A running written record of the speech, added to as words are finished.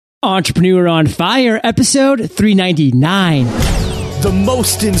Entrepreneur on Fire, episode 399. The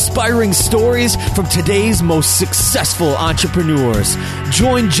most inspiring stories from today's most successful entrepreneurs.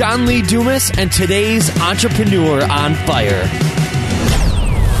 Join John Lee Dumas and today's Entrepreneur on Fire.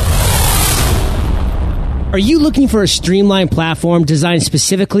 Are you looking for a streamlined platform designed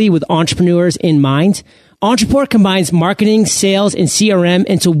specifically with entrepreneurs in mind? Entreport combines marketing, sales, and CRM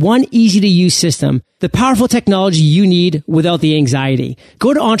into one easy-to-use system. The powerful technology you need without the anxiety.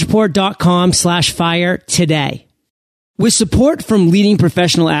 Go to entreport.com/fire today. With support from leading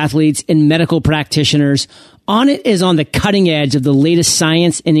professional athletes and medical practitioners, Onnit is on the cutting edge of the latest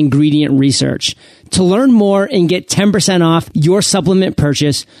science and ingredient research. To learn more and get 10% off your supplement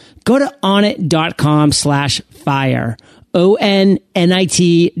purchase, go to onnit.com/fire.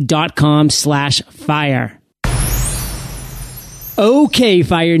 onnit.com/fire. Okay,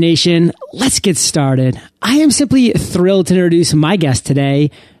 Fire Nation, let's get started. I am simply thrilled to introduce my guest today,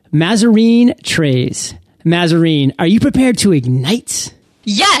 Mazarine Treyz. Mazarine, are you prepared to ignite?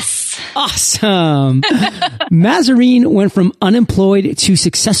 Yes! Awesome. Mazarine went from unemployed to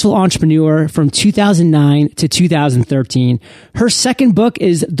successful entrepreneur from 2009 to 2013. Her second book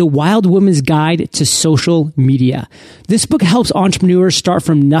is The Wild Woman's Guide to Social Media. This book helps entrepreneurs start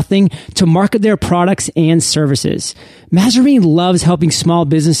from nothing to market their products and services. Mazarine loves helping small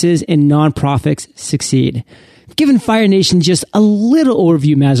businesses and nonprofits succeed. Given Fire Nation just a little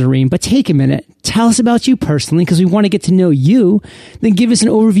overview, Mazarine, but take a minute. Tell us about you personally because we want to get to know you. Then give us an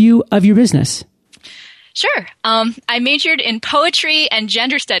overview of your business. Sure. I majored in poetry and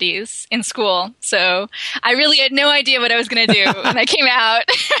gender studies in school, so I really had no idea what I was going to do when I came out.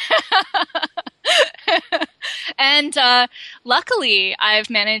 And luckily, I've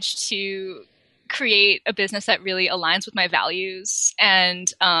managed to create a business that really aligns with my values,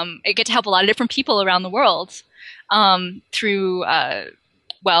 and I get to help a lot of different people around the world through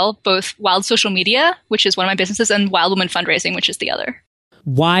both Wild Social Media, which is one of my businesses, and Wild Woman Fundraising, which is the other.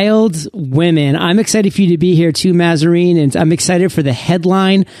 Wild Women. I'm excited for you to be here too, Mazarine, and I'm excited for the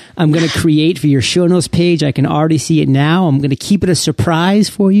headline I'm going to create for your show notes page. I can already see it now. I'm going to keep it a surprise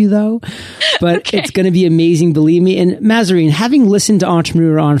for you, though, but okay. It's going to be amazing, believe me. And Mazarine, having listened to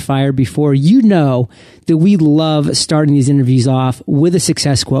Entrepreneur on Fire before, you know that we love starting these interviews off with a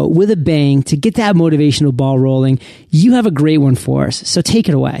success quote, with a bang, to get that motivational ball rolling. You have a great one for us, so take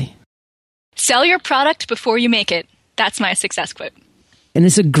it away. Sell your product before you make it. That's my success quote. And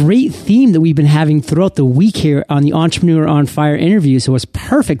it's a great theme that we've been having throughout the week here on the Entrepreneur on Fire interview. So it's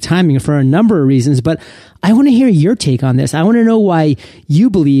perfect timing for a number of reasons. But I want to hear your take on this. I want to know why you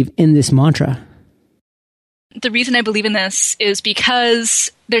believe in this mantra. The reason I believe in this is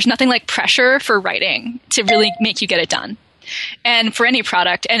because there's nothing like pressure for writing to really make you get it done. And for any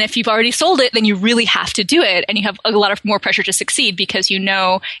product. And if you've already sold it, then you really have to do it. And you have a lot of more pressure to succeed because you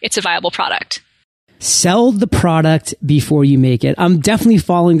know it's a viable product. Sell the product before you make it. I'm definitely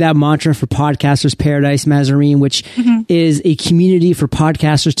following that mantra for Podcasters Paradise, Mazarine, which is a community for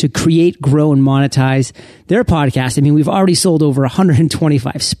podcasters to create, grow, and monetize their podcast. I mean, we've already sold over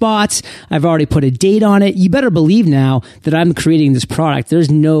 125 spots. I've already put a date on it. You better believe now that I'm creating this product. There's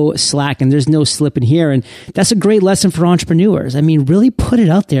no slack and there's no slip in here. And that's a great lesson for entrepreneurs. I mean, really put it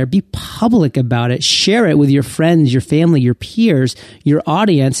out there. Be public about it. Share it with your friends, your family, your peers, your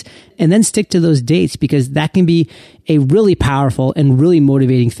audience, and then stick to those dates because that can be a really powerful and really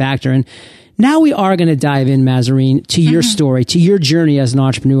motivating factor. And now we are going to dive in, Mazarine, to your story, to your journey as an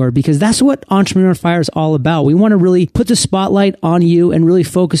entrepreneur, because that's what Entrepreneur Fire is all about. We want to really put the spotlight on you and really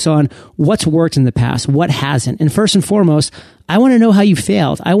focus on what's worked in the past, what hasn't. And first and foremost, I want to know how you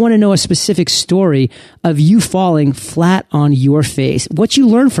failed. I want to know a specific story of you falling flat on your face, what you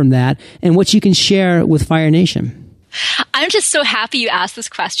learned from that, and what you can share with Fire Nation. I'm just so happy you asked this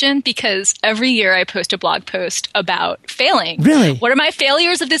question because every year I post a blog post about failing. Really? What are my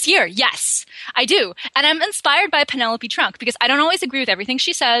failures of this year? Yes, I do. And I'm inspired by Penelope Trunk because I don't always agree with everything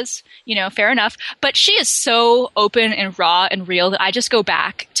she says, fair enough. But she is so open and raw and real that I just go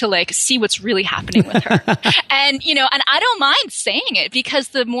back to see what's really happening with her. And I don't mind saying it because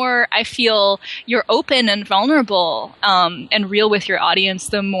the more I feel you're open and vulnerable and real with your audience,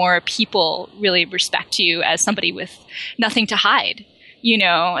 the more people really respect you as somebody with nothing to hide,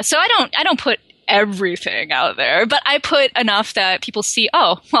 So I don't put everything out there, but I put enough that people see,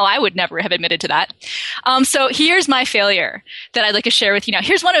 oh, well, I would never have admitted to that. So here's my failure that I'd like to share with you now.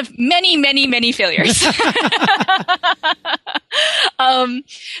 Here's one of many, many, many failures.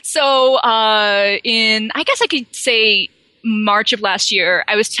 I guess I could say March of last year,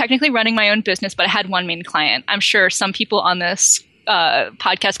 I was technically running my own business, but I had one main client. I'm sure some people on this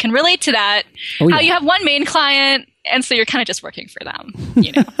podcast can relate to that. Oh, yeah. How you have one main client And so you're kind of just working for them,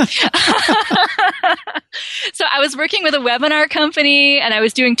 you know. So I was working with a webinar company, and I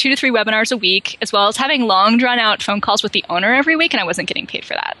was doing 2 to 3 webinars a week, as well as having long drawn out phone calls with the owner every week, and I wasn't getting paid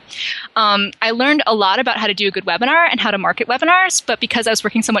for that. I learned a lot about how to do a good webinar and how to market webinars, but because I was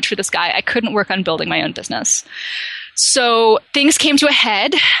working so much for this guy, I couldn't work on building my own business. So things came to a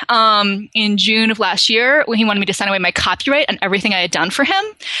head in June of last year when he wanted me to sign away my copyright on everything I had done for him.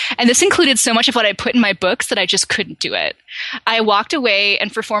 And this included so much of what I put in my books that I just couldn't do it. I walked away,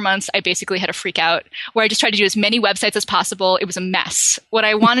 and for 4 months, I basically had a freak out where I just tried to do as many websites as possible. It was a mess. What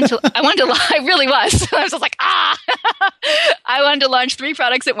I wanted to, I really was. I was just like, I wanted to launch 3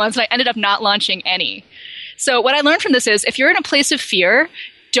 products at once, and I ended up not launching any. So what I learned from this is if you're in a place of fear,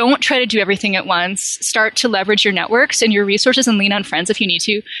 don't try to do everything at once. Start to leverage your networks and your resources and lean on friends if you need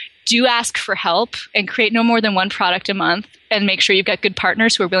to. Do ask for help and create no more than 1 product a month, and make sure you've got good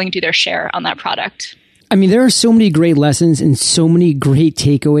partners who are willing to do their share on that product. I mean, there are so many great lessons and so many great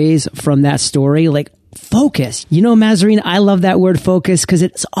takeaways from that story. Like, focus. You know, Mazarine, I love that word focus because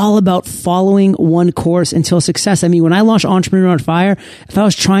it's all about following one course until success. I mean, when I launched Entrepreneur on Fire, if I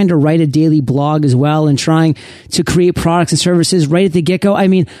was trying to write a daily blog as well and trying to create products and services right at the get-go, I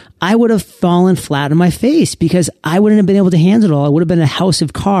mean, I would have fallen flat on my face because I wouldn't have been able to handle it all. It would have been a house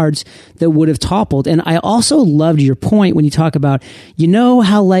of cards that would have toppled. And I also loved your point when you talk about, you know,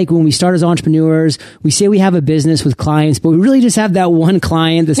 how like when we start as entrepreneurs, we say we have a business with clients, but we really just have that one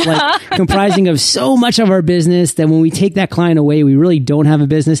client that's like comprising of so much of our business that when we take that client away, we really don't have a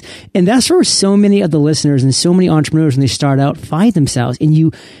business. And that's where so many of the listeners and so many entrepreneurs when they start out find themselves. And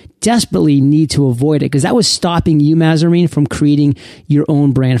you desperately need to avoid it because that was stopping you, Mazarine, from creating your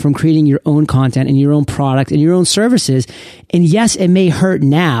own brand, from creating your own content and your own product and your own services. And yes, it may hurt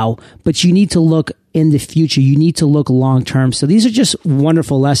now, but you need to look in the future. You need to look long term. So these are just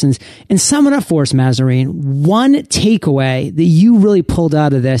wonderful lessons. And sum it up for us, Mazarine. One takeaway that you really pulled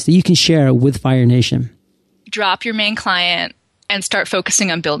out of this that you can share with Fire Nation. Drop your main client and start focusing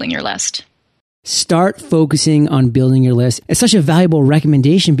on building your list. Start focusing on building your list. It's such a valuable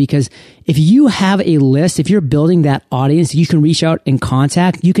recommendation because if you have a list, if you're building that audience, you can reach out and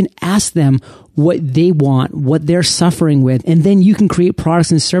contact, you can ask them what they want, what they're suffering with, and then you can create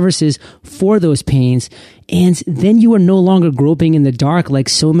products and services for those pains. And then you are no longer groping in the dark like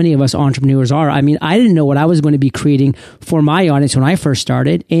so many of us entrepreneurs are. I mean, I didn't know what I was going to be creating for my audience when I first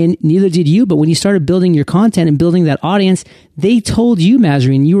started, and neither did you. But when you started building your content and building that audience, they told you,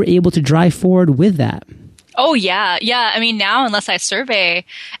 Mazarine, you were able to drive forward with that. Oh, yeah. Yeah. I mean, now, unless I survey,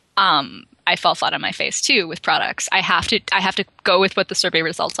 I fall flat on my face too with products. I have to go with what the survey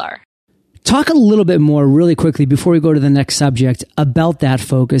results are. Talk a little bit more really quickly before we go to the next subject about that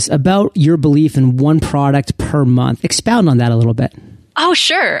focus, about your belief in 1 product per month. Expound on that a little bit. Oh,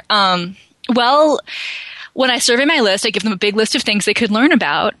 sure. Well, when I survey my list, I give them a big list of things they could learn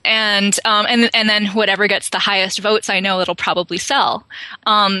about, and then whatever gets the highest votes, I know it'll probably sell.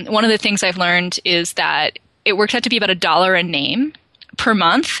 One of the things I've learned is that it works out to be about $1 a name per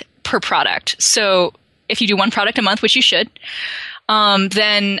month per product. So if you do 1 product a month, which you should,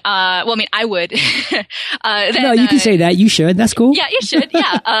 then, I mean, I would. No, you can say that. You should. That's cool. Yeah, you should.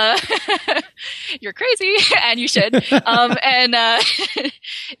 Yeah. You're crazy and you should. Then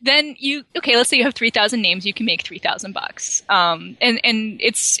let's say you have 3,000 names, you can make $3,000. And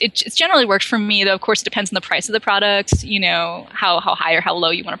it's generally worked for me, though, of course, it depends on the price of the product, you know, how high or how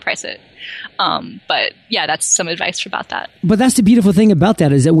low you want to price it. But yeah, that's some advice about that. But that's the beautiful thing about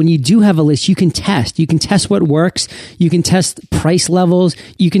that is that when you do have a list, you can test. You can test what works. You can test price levels.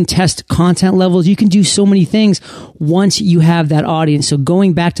 You can test content levels. You can do so many things once you have that audience. So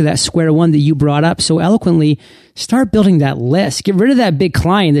going back to that square one that you brought up so eloquently, start building that list. Get rid of that big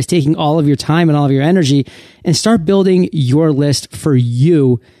client that's taking all of your time and all of your energy and start building your list for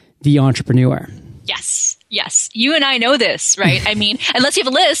you, the entrepreneur. Yes. Yes. You and I know this, right? I mean, unless you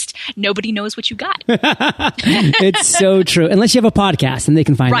have a list, nobody knows what you got. It's so true. Unless you have a podcast and they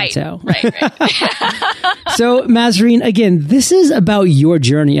can find it too. Right. So, Mazarine, again, this is about your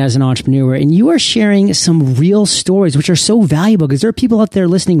journey as an entrepreneur, and you are sharing some real stories, which are so valuable because there are people out there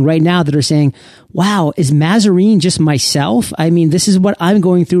listening right now that are saying, wow, is Mazarine just myself? I mean, this is what I'm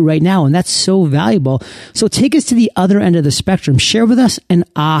going through right now, and that's so valuable. So take us to the other end of the spectrum. Share with us an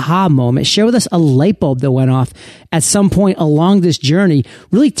aha moment. Share with us a light bulb that went off at some point along this journey.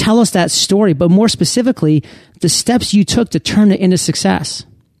 Really tell us that story, but more specifically, the steps you took to turn it into success.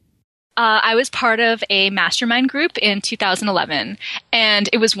 I was part of a mastermind group in 2011, and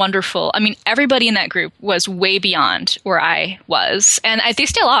it was wonderful. I mean, everybody in that group was way beyond where I was, and they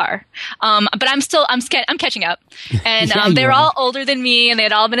still are. But I'm catching up. And they're all older than me, and they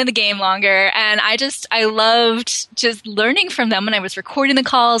had all been in the game longer. And I loved just learning from them when I was recording the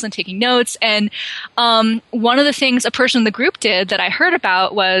calls and taking notes. And one of the things a person in the group did that I heard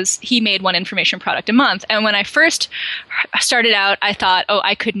about was he made one information product a month. And when I first started out, I thought, oh,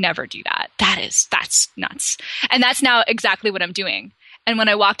 I could never do that. That's nuts. And that's now exactly what I'm doing. And when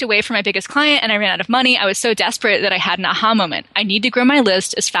I walked away from my biggest client and I ran out of money, I was so desperate that I had an aha moment. I need to grow my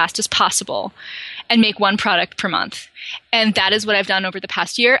list as fast as possible and make one product per month. And that is what I've done over the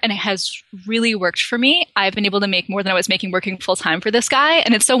past year. And it has really worked for me. I've been able to make more than I was making working full time for this guy.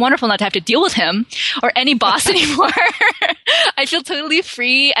 And it's so wonderful not to have to deal with him or any boss anymore. I feel totally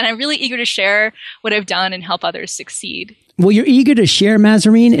free, and I'm really eager to share what I've done and help others succeed. Well, you're eager to share,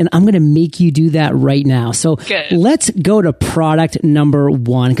 Mazarine, and I'm going to make you do that right now. So let's go to product number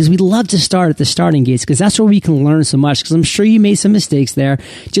 1, because we'd love to start at the starting gates, because that's where we can learn so much, because I'm sure you made some mistakes there,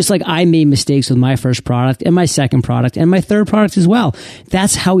 just like I made mistakes with my first product and my second product and my third product as well.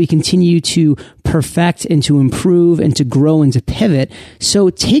 That's how we continue to perfect and to improve and to grow and to pivot. So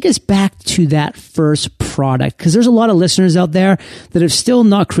take us back to that first product, because there's a lot of listeners out there that have still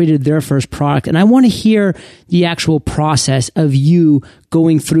not created their first product. And I want to hear the actual process of you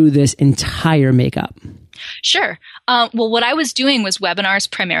going through this entire makeup. Sure. Well, what I was doing was webinars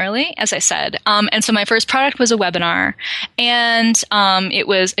primarily, as I said. And so my first product was a webinar, and it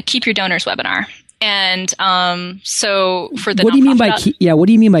was a Keep Your Donors webinar. And so for the what do you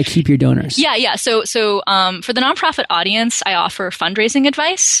mean by keep your donors? Yeah. So for the nonprofit audience, I offer fundraising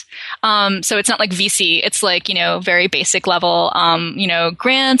advice. So it's not like VC. It's like, very basic level,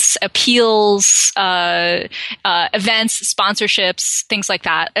 grants, appeals, events, sponsorships, things like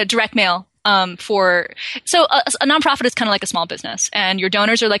that. Direct mail. A nonprofit is kind of like a small business, and your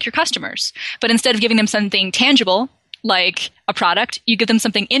donors are like your customers. But instead of giving them something tangible, like a product, you give them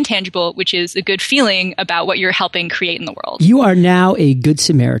something intangible, which is a good feeling about what you're helping create in the world. You are now a good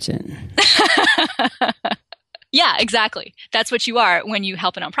Samaritan. Yeah, exactly. That's what you are when you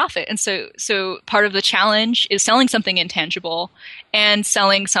help a nonprofit. And so part of the challenge is selling something intangible and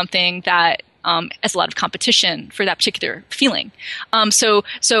selling something that has a lot of competition for that particular feeling. So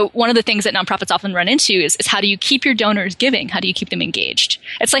one of the things that nonprofits often run into is how do you keep your donors giving? How do you keep them engaged?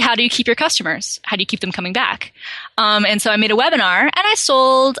 It's like, how do you keep your customers? How do you keep them coming back? And so I made a webinar, and I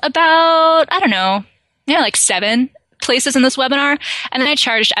sold about, like 7 places in this webinar. And then I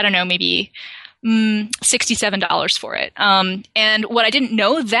charged, maybe $67 for it. And what I didn't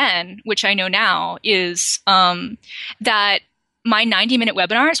know then, which I know now, is that my 90-minute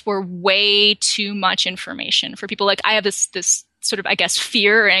webinars were way too much information for people. Like, I have this sort of, I guess,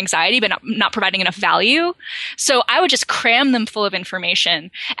 fear or anxiety, but not providing enough value. So I would just cram them full of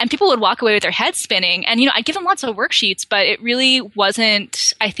information, and people would walk away with their heads spinning. And, I'd give them lots of worksheets, but it really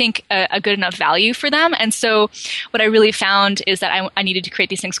wasn't, I think, a good enough value for them. And so what I really found is that I needed to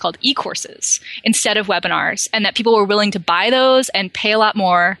create these things called e-courses instead of webinars, and that people were willing to buy those and pay a lot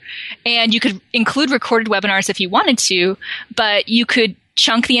more. And you could include recorded webinars if you wanted to, but you could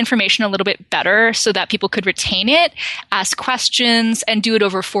chunk the information a little bit better so that people could retain it, ask questions, and do it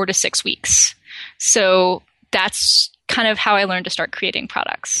over 4 to 6 weeks. So that's kind of how I learned to start creating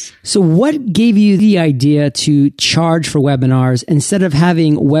products. So what gave you the idea to charge for webinars instead of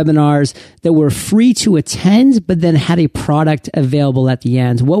having webinars that were free to attend, but then had a product available at the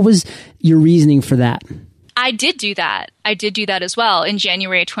end? What was your reasoning for that? I did do that. As well. In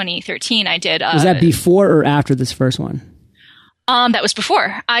January 2013, I did. Was that before or after this first one? That was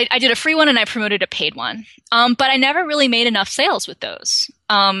before. I did a free one and I promoted a paid one. But I never really made enough sales with those.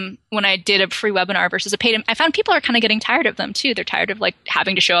 When I did a free webinar versus a paid, I found people are kind of getting tired of them too. They're tired of like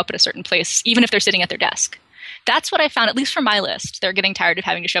having to show up at a certain place, even if they're sitting at their desk. That's what I found, at least for my list. They're getting tired of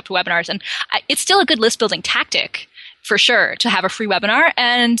having to show up to webinars. And it's still a good list building tactic for sure to have a free webinar.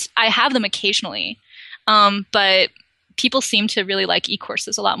 And I have them occasionally. But people seem to really like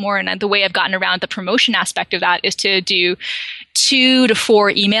e-courses a lot more. And the way I've gotten around the promotion aspect of that is to do 2 to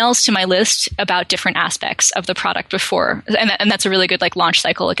 4 emails to my list about different aspects of the product before. And that's a really good like launch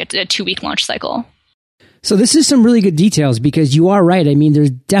cycle, like a 2-week launch cycle. So this is some really good details because you are right. I mean,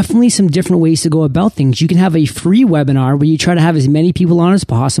 there's definitely some different ways to go about things. You can have a free webinar where you try to have as many people on as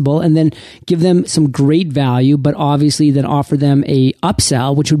possible and then give them some great value, but obviously then offer them a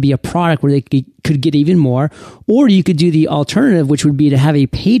upsell, which would be a product where they could get even more. Or you could do the alternative, which would be to have a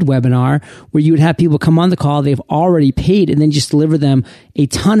paid webinar where you would have people come on the call, they've already paid, and then just deliver them a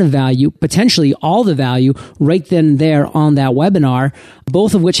ton of value, potentially all the value right then and there on that webinar,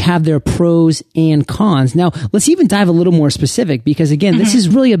 both of which have their pros and cons. Now, let's even dive a little more specific because again, this is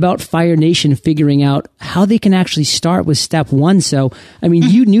really about Fire Nation figuring out how they can actually start with step one. So, I mean,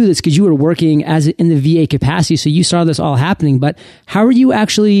 you knew this because you were working as in the VA capacity, so you saw this all happening, but how are you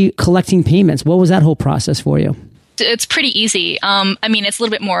actually collecting payments? What was that whole process for you? It's pretty easy. I mean, it's a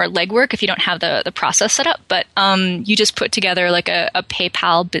little bit more legwork if you don't have the process set up, but you just put together like a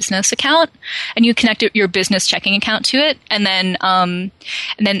PayPal business account and you connect your business checking account to it. And then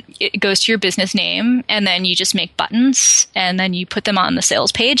it goes to your business name and then you just make buttons and then you put them on the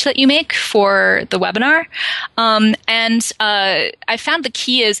sales page that you make for the webinar. I found the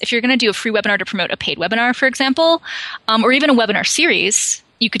key is if you're going to do a free webinar to promote a paid webinar, for example, or even a webinar series,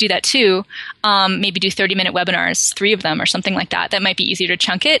 you could do that too. Maybe do 30-minute webinars, 3 of them or something like that. That might be easier to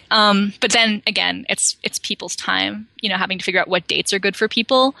chunk it. But then again, it's people's time, having to figure out what dates are good for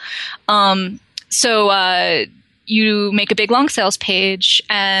people. So you make a big long sales page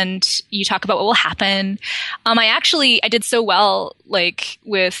and you talk about what will happen. I did so well, like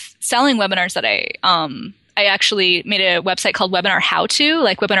with selling webinars that I actually made a website called Webinar How To,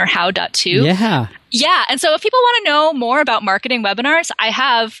 like webinarhow.to. Yeah. Yeah. And so if people want to know more about marketing webinars, I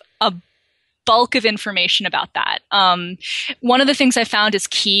have a bulk of information about that. One of the things I found is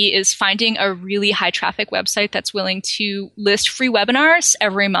key is finding a really high traffic website that's willing to list free webinars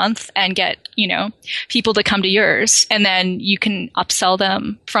every month and get, people to come to yours. And then you can upsell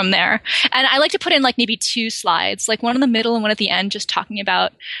them from there. And I like to put in like maybe 2 slides, like one in the middle and one at the end, just talking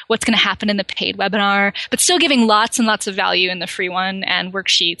about what's going to happen in the paid webinar, but still giving lots and lots of value in the free one and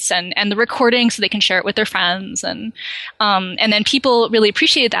worksheets and the recording so they can share it with their friends. And then people really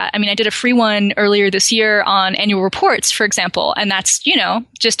appreciate that. I mean, I did a free one earlier this year on annual reports, for example, and that's,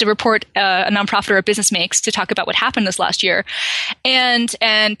 just a report a nonprofit or a business makes to talk about what happened this last year. And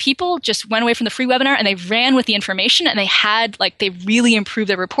people just went away from the free webinar and they ran with the information and they really improved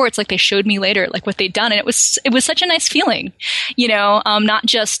their reports. Like they showed me later, like what they'd done. And it was such a nice feeling, not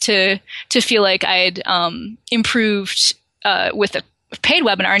just to feel like I'd improved with a paid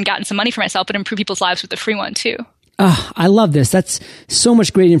webinar and gotten some money for myself, but improved people's lives with the free one too. Oh, I love this. That's so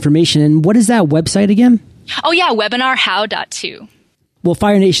much great information. And what is that website again? Oh, yeah. Webinarhow.to. Well,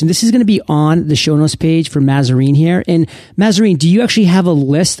 Fire Nation, this is going to be on the show notes page for Mazarine here. And Mazarine, do you actually have a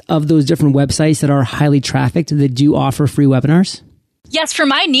list of those different websites that are highly trafficked that do offer free webinars? Yes, for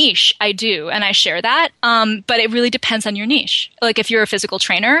my niche, I do, and I share that. But it really depends on your niche. Like if you're a physical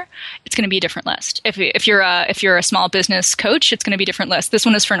trainer, it's going to be a different list. If you're a small business coach, it's going to be a different list. This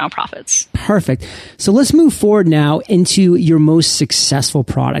one is for nonprofits. Perfect. So let's move forward now into your most successful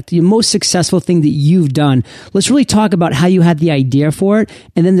product, your most successful thing that you've done. Let's really talk about how you had the idea for it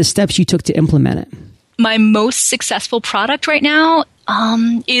and then the steps you took to implement it. My most successful product right now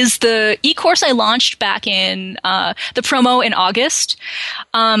is the e-course I launched back in the promo in August.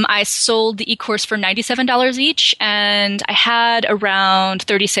 I sold the e-course for $97 each, and I had around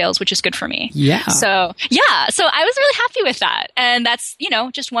 30 sales, which is good for me. Yeah. So I was really happy with that. And that's,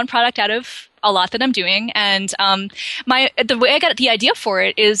 just one product out of a lot that I'm doing. And the way I got the idea for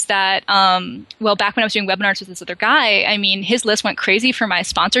it is that, back when I was doing webinars with this other guy, I mean, his list went crazy for my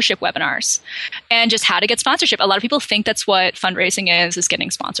sponsorship webinars and just how to get sponsorship. A lot of people think that's what fundraising is getting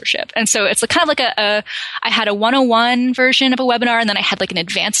sponsorship. And so it's kind of like I had a 101 version of a webinar, and then I had like an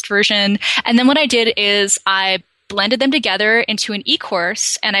advanced version. And then what I did is I blended them together into an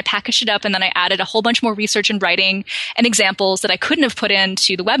e-course and I packaged it up, and then I added a whole bunch more research and writing and examples that I couldn't have put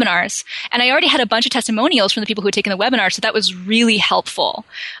into the webinars. And I already had a bunch of testimonials from the people who had taken the webinar, so that was really helpful.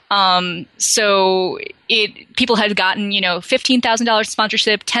 People had gotten, $15,000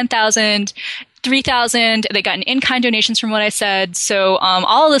 sponsorship, $10,000, $3,000. They got in-kind donations from what I said. So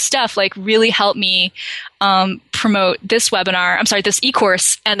all of this stuff really helped me promote this this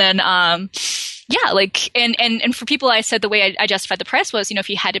e-course. And then and for people, I said the way I justified the price was, if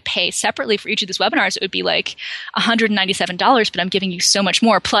you had to pay separately for each of these webinars, it would be like $197, but I'm giving you so much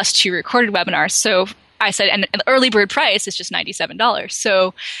more plus 2 recorded webinars. So I said, and the early bird price is just $97.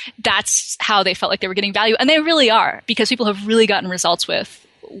 So that's how they felt like they were getting value. And they really are, because people have really gotten results with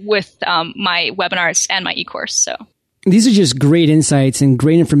my webinars and my e-course. So. These are just great insights and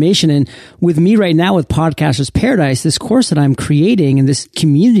great information. And with me right now with Podcasters Paradise, this course that I'm creating and this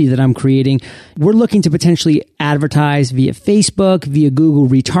community that I'm creating, we're looking to potentially advertise via Facebook, via Google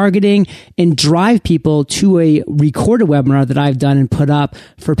retargeting, and drive people to a recorded webinar that I've done and put up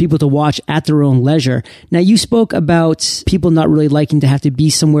for people to watch at their own leisure. Now, you spoke about people not really liking to have to be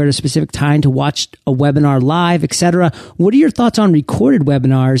somewhere at a specific time to watch a webinar live, etc. What are your thoughts on recorded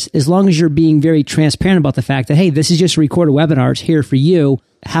webinars, as long as you're being very transparent about the fact that, hey, this is just recorded webinars here for you.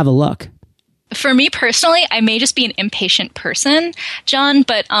 Have a look. For me personally, I may just be an impatient person, John,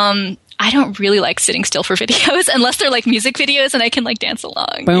 but I don't really like sitting still for videos unless they're like music videos and I can like dance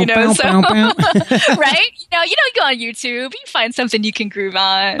along, bow, you know, bow, bow, bow. Right? You don't go on YouTube, you find something you can groove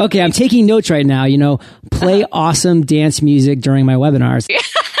on. Okay, I'm taking notes right now, play awesome dance music during my webinars.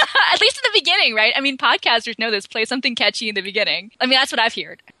 At least in the beginning, right? I mean, podcasters know this. Play something catchy in the beginning. I mean, that's what I've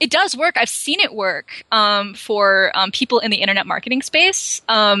heard. It does work. I've seen it work for people in the internet marketing space,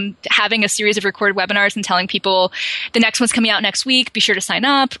 having a series of recorded webinars and telling people the next one's coming out next week. Be sure to sign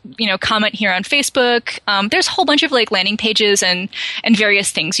up, comment here on Facebook. There's a whole bunch of like landing pages and various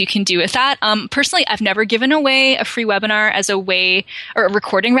things you can do with that. Personally, I've never given away a free webinar as a way, or a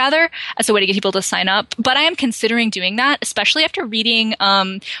recording rather, as a way to get people to sign up. But I am considering doing that, especially after reading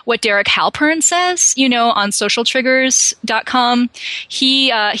what Derek Halpern says, on socialtriggers.com.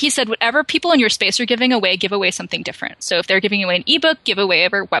 He said, whatever people in your space are giving away, give away something different. So if they're giving away an ebook, give away a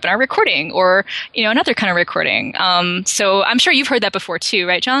webinar recording or, another kind of recording. So I'm sure you've heard that before too,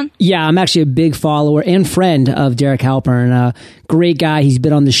 right, John? Yeah, I'm actually a big follower and friend of Derek Halpern. Great guy. He's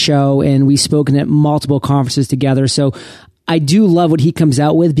been on the show and we've spoken at multiple conferences together. So I do love what he comes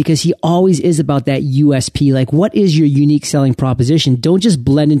out with because he always is about that USP. Like, what is your unique selling proposition? Don't just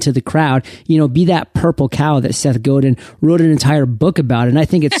blend into the crowd. Be that purple cow that Seth Godin wrote an entire book about. And I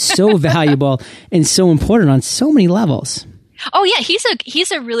think it's so valuable and so important on so many levels. Oh yeah,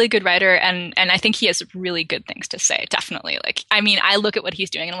 he's a really good writer, and I think he has really good things to say. Definitely, I look at what he's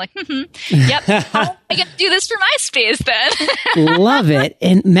doing, and I'm like, yep, how am I going to do this for my space then? Love it.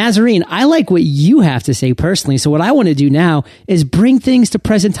 And Mazarine, I like what you have to say personally. So what I want to do now is bring things to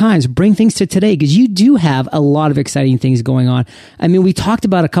present times, bring things to today, because you do have a lot of exciting things going on. I mean, we talked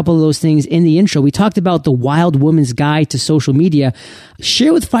about a couple of those things in the intro. We talked about the Wild Woman's Guide to Social Media.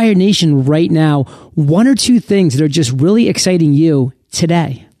 Share with Fire Nation right now one or two things that are just really exciting you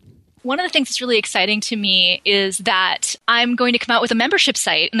today. One of the things that's really exciting to me is that I'm going to come out with a membership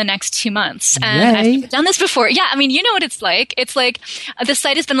site in the next 2 months. And Yay. I've done this before. Yeah, I mean, you know what it's like. It's like this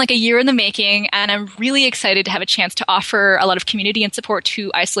site has been like a year in the making, and I'm really excited to have a chance to offer a lot of community and support to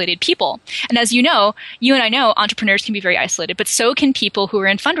isolated people. And as you know, you and I know, entrepreneurs can be very isolated, but so can people who are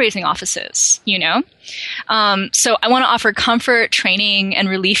in fundraising offices, So I want to offer comfort, training, and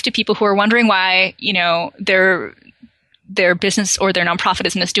relief to people who are wondering why, their business or their nonprofit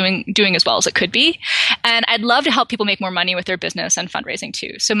isn't doing as well as it could be. And I'd love to help people make more money with their business and fundraising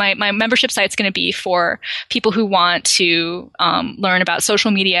too. So my membership site's going to be for people who want to learn about social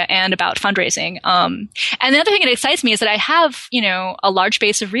media and about fundraising. And the other thing that excites me is that I have, a large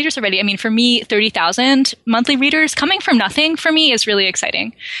base of readers already. I mean, for me, 30,000 monthly readers coming from nothing for me is really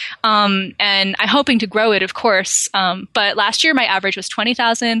exciting. And I'm hoping to grow it, of course. But last year, my average was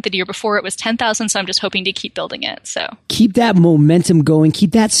 20,000. The year before, it was 10,000. So I'm just hoping to keep building it. So keep that momentum going.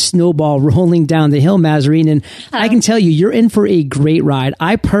 Keep that snowball rolling down the hill, Mazarine. And I can tell you're in for a great ride.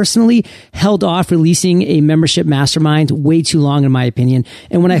 I personally held off releasing a membership mastermind way too long, in my opinion.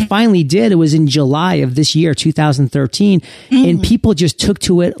 And when I finally did, it was in July of this year, 2013. And people just took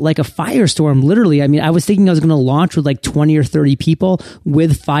to it like a firestorm, literally. I mean, I was thinking I was going to launch with like 20 or 30 people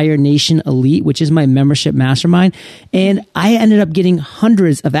with Fire Nation Elite, which is my membership mastermind. And I ended up getting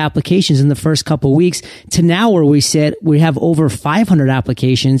hundreds of applications in the first couple of weeks to now where we sit. We have over 500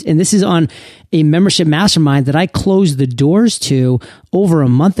 applications, and this is on a membership mastermind that I closed the doors to over a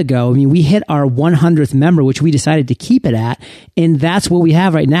month ago. I mean, we hit our 100th member, which we decided to keep it at. And that's what we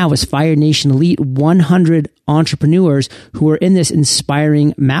have right now is Fire Nation Elite, 100 entrepreneurs who are in this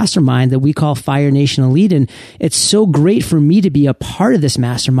inspiring mastermind that we call Fire Nation Elite. And it's so great for me to be a part of this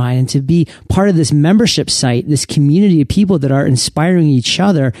mastermind and to be part of this membership site, this community of people that are inspiring each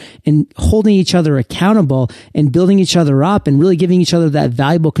other and holding each other accountable and building each other up and really giving each other that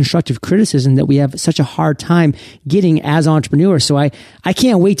valuable constructive criticism that we have such a hard time getting as entrepreneurs. So I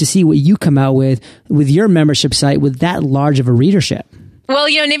can't wait to see what you come out with your membership site with that large of a readership. Well,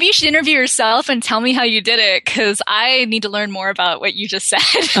 maybe you should interview yourself and tell me how you did it, because I need to learn more about what you just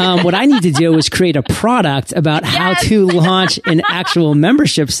said. What I need to do is create a product about how to launch an actual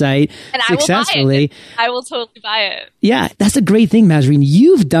membership site and successfully. I will totally buy it. Yeah, that's a great thing, Mazarine.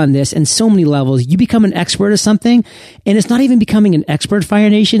 You've done this in so many levels. You become an expert at something, and it's not even becoming an expert, Fire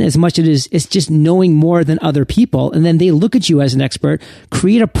Nation, as much as it's just knowing more than other people. And then they look at you as an expert,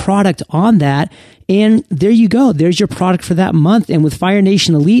 create a product on that, and there you go. There's your product for that month. And with Fire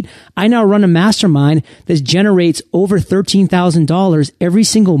Nation Elite, I now run a mastermind that generates over $13,000 every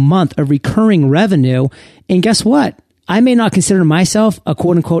single month of recurring revenue. And guess what? I may not consider myself a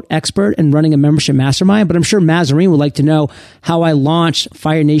quote unquote expert in running a membership mastermind, but I'm sure Mazarine would like to know how I launched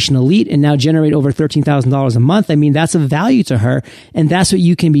Fire Nation Elite and now generate over $13,000 a month. I mean, that's of value to her, and that's what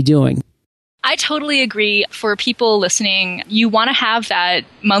you can be doing. I totally agree. For people listening, you want to have that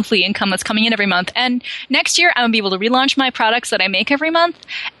monthly income that's coming in every month. And next year, I'm going to be able to relaunch my products that I make every month,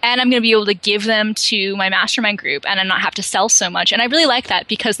 and I'm going to be able to give them to my mastermind group and not have to sell so much. And I really like that,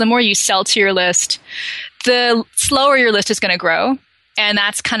 because the more you sell to your list, the slower your list is going to grow. And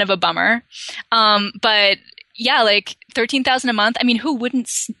that's kind of a bummer. But yeah, like $13,000 a month. I mean, who wouldn't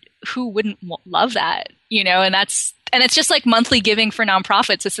love that? And it's just like monthly giving for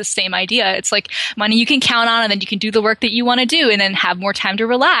nonprofits. It's the same idea. It's like money you can count on, and then you can do the work that you want to do, and then have more time to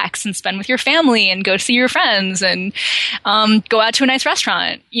relax and spend with your family and go see your friends and go out to a nice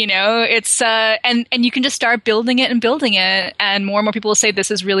restaurant. It's and you can just start building it, and more people will say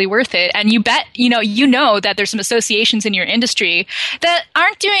this is really worth it. And you bet that there's some associations in your industry that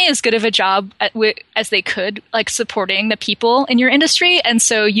aren't doing as good of a job as they could, like supporting the people in your industry. And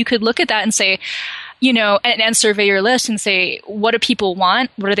so you could look at that and say, and survey your list and say, what do people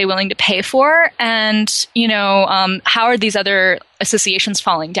want? What are they willing to pay for? And, how are these other associations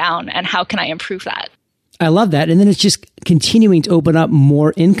falling down, and how can I improve that? I love that. And then it's just continuing to open up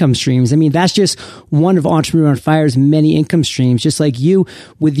more income streams. I mean, that's just one of Entrepreneur on Fire's many income streams. Just like you,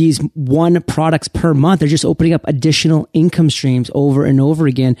 with these one products per month, they're just opening up additional income streams over and over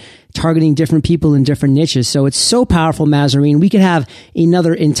again, targeting different people in different niches. So it's so powerful, Mazarine. We could have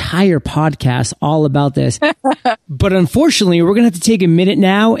another entire podcast all about this. But unfortunately, we're going to have to take a minute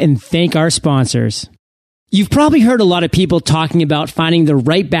now and thank our sponsors. You've probably heard a lot of people talking about finding the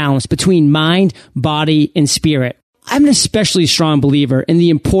right balance between mind, body, and spirit. I'm an especially strong believer in the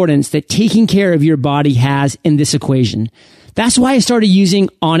importance that taking care of your body has in this equation. That's why I started using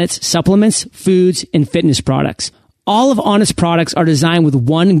Onnit's supplements, foods, and fitness products. All of Onnit's products are designed with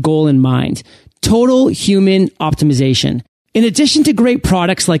one goal in mind: total human optimization. In addition to great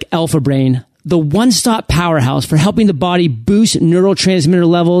products like Alpha Brain, the one-stop powerhouse for helping the body boost neurotransmitter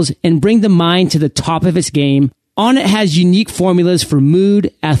levels and bring the mind to the top of its game, Onnit has unique formulas for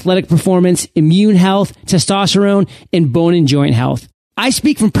mood, athletic performance, immune health, testosterone, and bone and joint health. I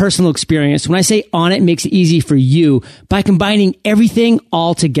speak from personal experience when I say Onnit makes it easy for you by combining everything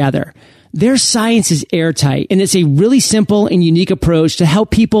all together. Their science is airtight, and it's a really simple and unique approach to help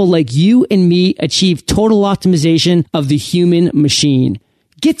people like you and me achieve total optimization of the human machine.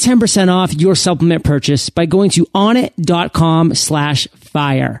 Get 10% off your supplement purchase by going to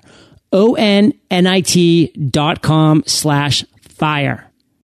onnit.com/fire. onnit.com/fire.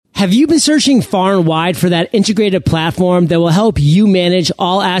 Have you been searching far and wide for that integrated platform that will help you manage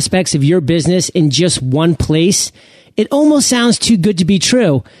all aspects of your business in just one place? It almost sounds too good to be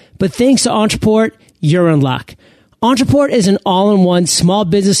true, but thanks to Entreport, you're in luck. Entreport is an all-in-one small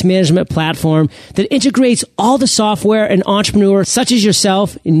business management platform that integrates all the software an entrepreneur such as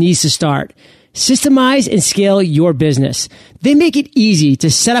yourself needs to start. Systemize and scale your business. They make it easy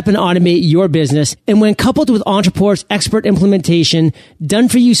to set up and automate your business. And when coupled with Entreport's expert implementation,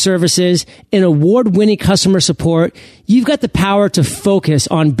 done-for-you services, and award-winning customer support, you've got the power to focus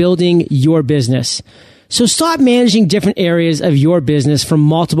on building your business. So stop managing different areas of your business from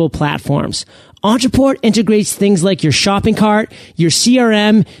multiple platforms. Entreport integrates things like your shopping cart, your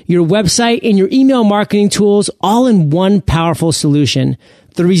CRM, your website, and your email marketing tools all in one powerful solution.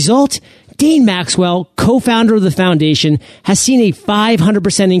 The result? Dane Maxwell, co-founder of the foundation, has seen a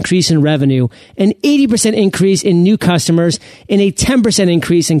 500% increase in revenue, an 80% increase in new customers, and a 10%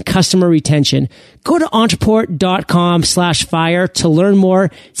 increase in customer retention. Go to entreport.com/fire to learn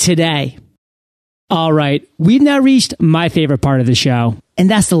more today. All right, we've now reached my favorite part of the show,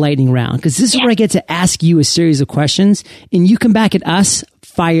 and that's the lightning round, because this is where I get to ask you a series of questions, and you come back at us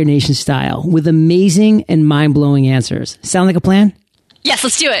Fire Nation style with amazing and mind-blowing answers. Sound like a plan? Yes,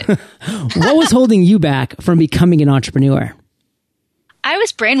 let's do it. What was holding you back from becoming an entrepreneur? I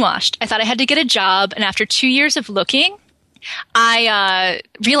was brainwashed. I thought I had to get a job, and after 2 years of looking, I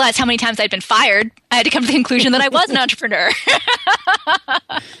realized how many times I'd been fired. I had to come to the conclusion that I was an entrepreneur.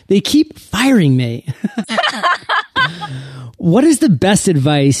 They keep firing me. What is the best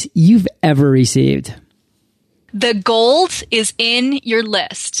advice you've ever received? The gold is in your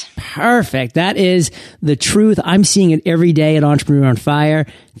list. Perfect. That is the truth. I'm seeing it every day at Entrepreneur on Fire.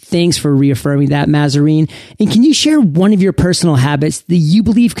 Thanks for reaffirming that, Mazarine. And can you share one of your personal habits that you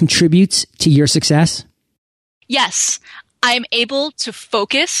believe contributes to your success? Yes. I'm able to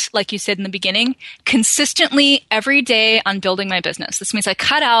focus, like you said in the beginning, consistently every day on building my business. This means I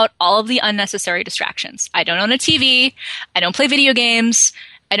cut out all of the unnecessary distractions. I don't own a TV. I don't play video games.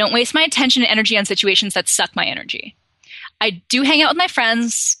 I don't waste my attention and energy on situations that suck my energy. I do hang out with my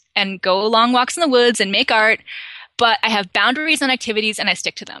friends and go long walks in the woods and make art, but I have boundaries on activities and I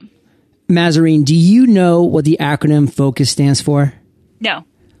stick to them. Mazarine, do you know what the acronym FOCUS stands for? No.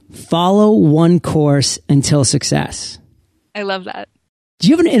 Follow one course until success. I love that. Do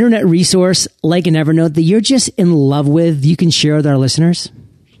you have an internet resource like an Evernote that you're just in love with you can share with our listeners?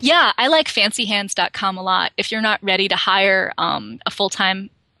 Yeah, I like fancyhands.com a lot. If you're not ready to hire a full-time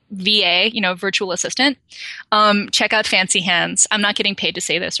VA, virtual assistant, check out Fancy Hands. I'm not getting paid to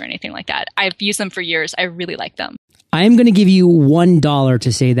say this or anything like that. I've used them for years. I really like them. I am going to give you $1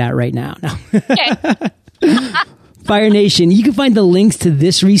 to say that right now. No. Okay. Fire Nation, you can find the links to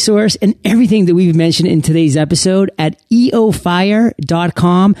this resource and everything that we've mentioned in today's episode at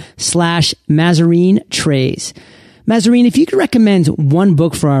eofire.com/Mazarine Treyz. Mazarine, if you could recommend one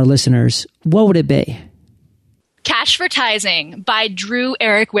book for our listeners, what would it be? Cashvertising by Drew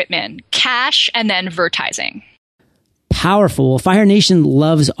Eric Whitman. Cash and then vertising. Powerful. Well, Fire Nation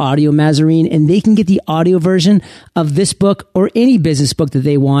loves audio, Mazarine, and they can get the audio version of this book or any business book that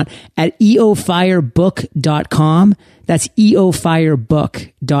they want at eofirebook.com. That's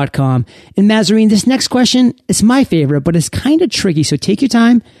eofirebook.com. And Mazarine, this next question is my favorite, but it's kind of tricky. So take your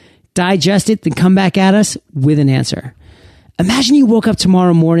time, digest it, then come back at us with an answer. Imagine you woke up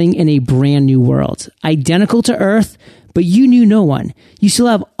tomorrow morning in a brand new world, identical to Earth, but you knew no one. You still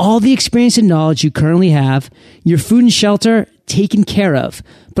have all the experience and knowledge you currently have, your food and shelter taken care of,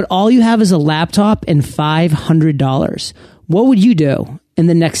 but all you have is a laptop and $500. What would you do in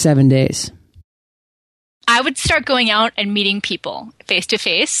the next 7 days? I would start going out and meeting people face to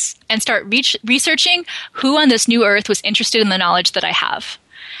face and start researching who on this new earth was interested in the knowledge that I have.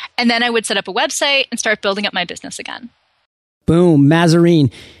 And then I would set up a website and start building up my business again. Boom, Mazarine.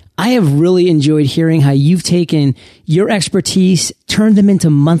 I have really enjoyed hearing how you've taken your expertise, turned them into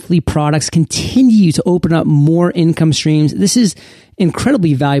monthly products, continue to open up more income streams. This is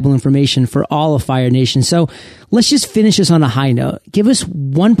incredibly valuable information for all of Fire Nation. So let's just finish this on a high note. Give us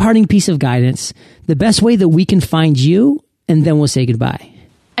one parting piece of guidance, the best way that we can find you, and then we'll say goodbye.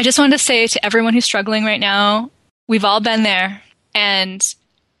 I just wanted to say to everyone who's struggling right now, we've all been there, and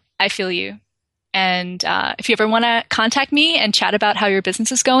I feel you. And if you ever want to contact me and chat about how your business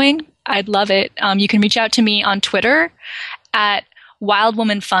is going, I'd love it. You can reach out to me on Twitter at Wild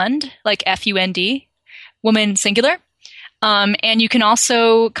Woman Fund, like FUND, woman singular. And you can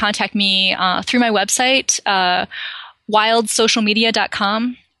also contact me through my website,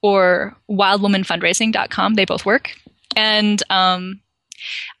 wildsocialmedia.com or wildwomanfundraising.com. They both work. And I'm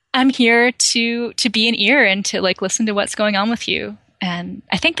here to be an ear and to listen to what's going on with you. And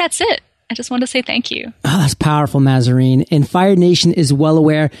I think that's it. I just want to say thank you. Oh, that's powerful, Mazarine. And Fire Nation is well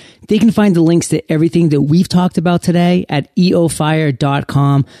aware. They can find the links to everything that we've talked about today at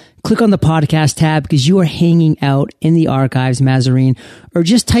eofire.com. Click on the podcast tab because you are hanging out in the archives, Mazarine. Or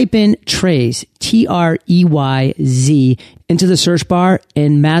just type in Treyz, Treyz, into the search bar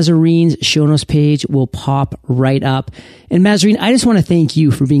and Mazarine's show notes page will pop right up. And Mazarine, I just want to thank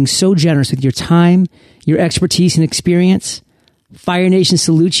you for being so generous with your time, your expertise and experience. Fire Nation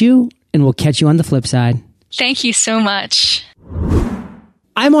salutes you. And we'll catch you on the flip side. Thank you so much.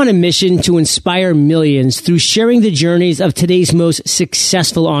 I'm on a mission to inspire millions through sharing the journeys of today's most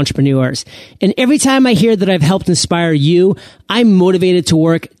successful entrepreneurs. And every time I hear that I've helped inspire you, I'm motivated to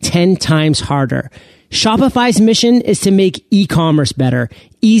work 10 times harder. Shopify's mission is to make e-commerce better,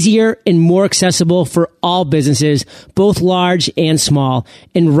 easier, and more accessible for all businesses, both large and small.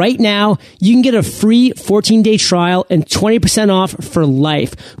 And right now, you can get a free 14-day trial and 20% off for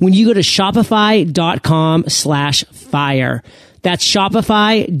life when you go to shopify.com/fire. That's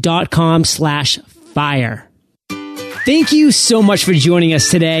shopify.com/fire. Thank you so much for joining us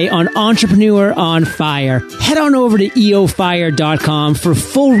today on Entrepreneur on Fire. Head on over to eofire.com for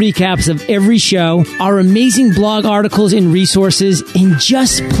full recaps of every show, our amazing blog articles and resources, and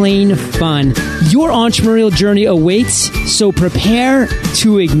just plain fun. Your entrepreneurial journey awaits, so prepare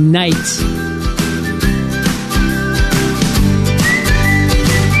to ignite.